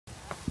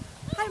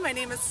Hi, my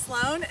name is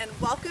Sloan and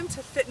welcome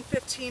to Fit in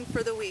 15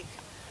 for the week.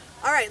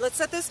 All right, let's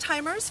set those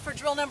timers for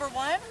drill number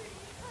 1.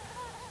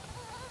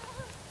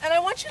 And I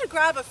want you to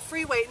grab a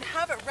free weight and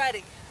have it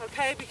ready,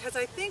 okay? Because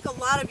I think a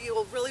lot of you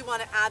will really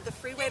want to add the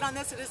free weight on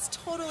this. It is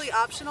totally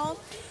optional.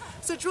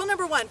 So drill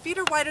number 1, feet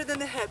are wider than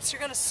the hips. You're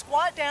going to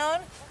squat down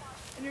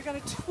and you're going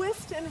to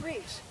twist and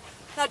reach.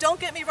 Now don't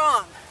get me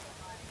wrong,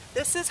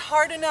 this is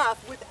hard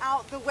enough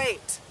without the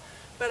weight.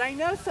 But I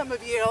know some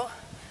of you,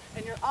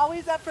 and you're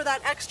always up for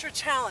that extra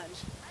challenge.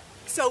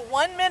 So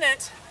 1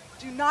 minute,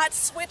 do not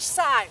switch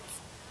sides.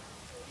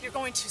 You're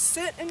going to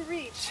sit and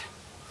reach,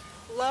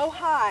 low,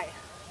 high.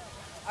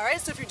 All right,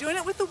 so if you're doing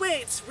it with the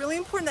weights, really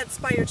important that it's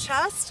by your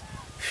chest,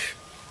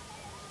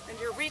 and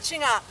you're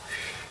reaching up.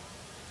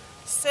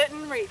 Sit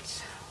and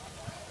reach.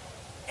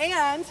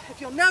 And if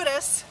you'll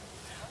notice,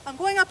 I'm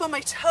going up on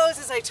my toes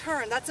as I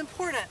turn. That's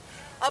important.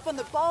 Up on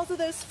the balls of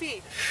those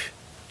feet.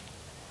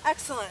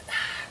 Excellent.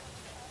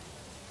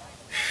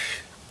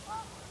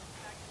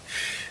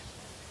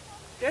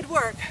 Good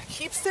work.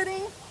 Keep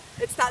sitting.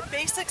 It's that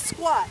basic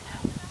squat.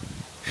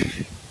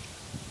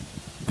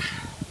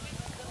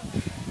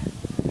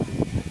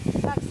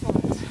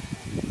 Excellent.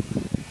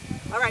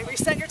 All right,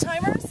 reset your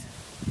timers.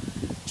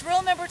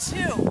 Drill number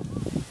 2.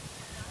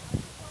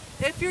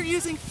 If you're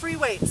using free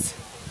weights,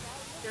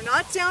 you're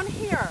not down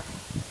here.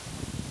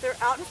 They're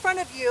out in front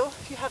of you.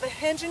 If you have a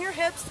hinge in your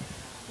hips,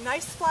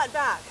 nice flat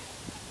back.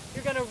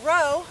 You're going to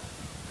row.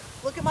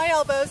 Look at my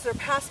elbows. They're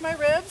past my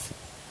ribs.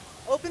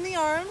 Open the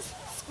arms.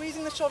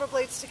 Squeezing the shoulder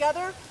blades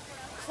together,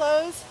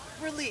 close,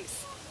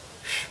 release.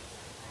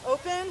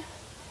 Open,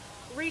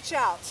 reach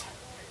out.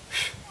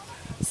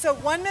 So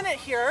 1 minute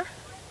here,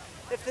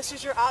 if this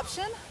is your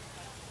option.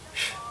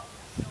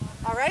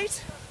 All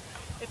right?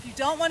 If you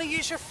don't want to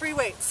use your free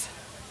weights,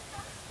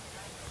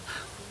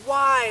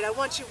 wide, I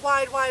want you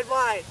wide, wide,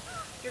 wide.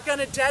 You're going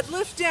to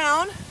deadlift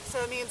down, so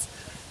it means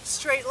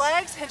straight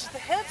legs, hinge at the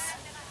hips.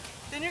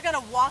 Then you're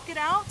going to walk it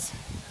out.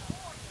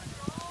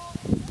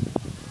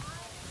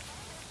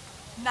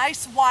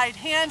 Nice wide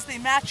hands, they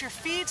match your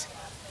feet.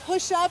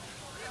 Push up,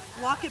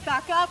 walk it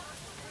back up,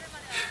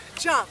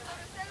 jump.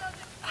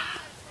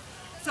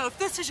 So if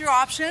this is your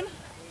option,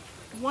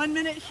 1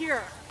 minute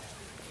here.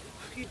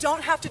 You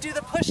don't have to do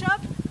the push-up,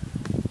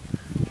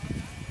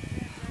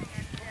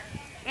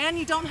 and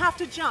you don't have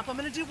to jump. I'm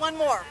gonna do one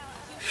more.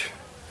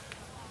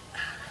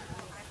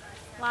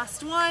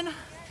 Last one.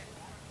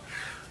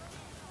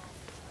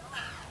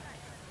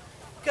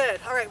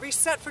 Good, all right,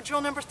 reset for drill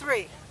number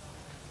 3.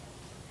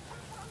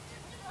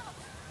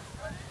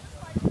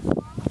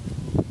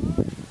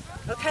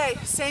 Okay,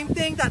 same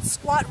thing, that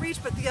squat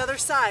reach, but the other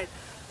side.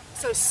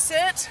 So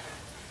sit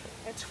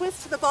and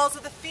twist to the balls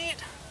of the feet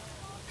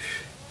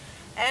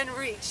and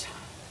reach.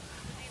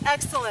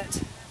 Excellent.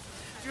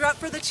 If you're up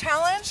for the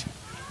challenge,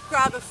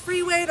 grab a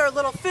free weight or a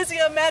little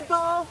physio med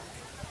ball.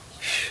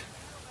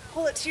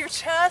 Pull it to your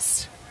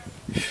chest.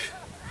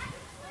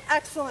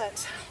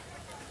 Excellent.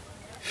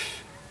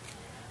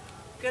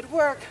 Good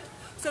work.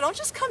 So don't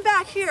just come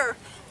back here.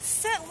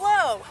 Sit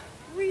low,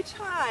 reach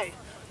high.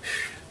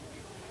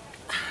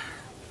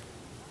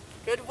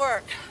 Good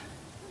work.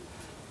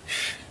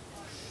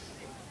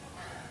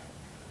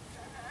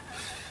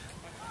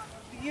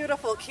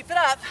 Beautiful, keep it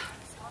up.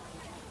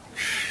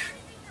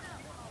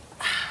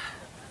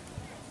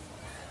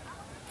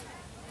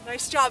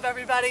 Nice job,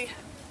 everybody.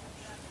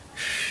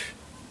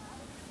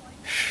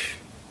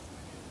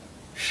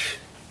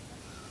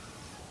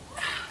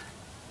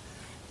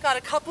 Got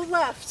a couple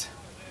left.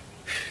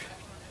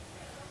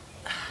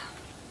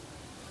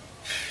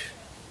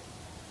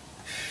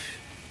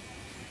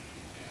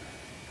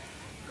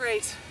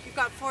 Great. You've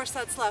got 4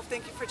 sets left.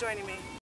 Thank you for joining me.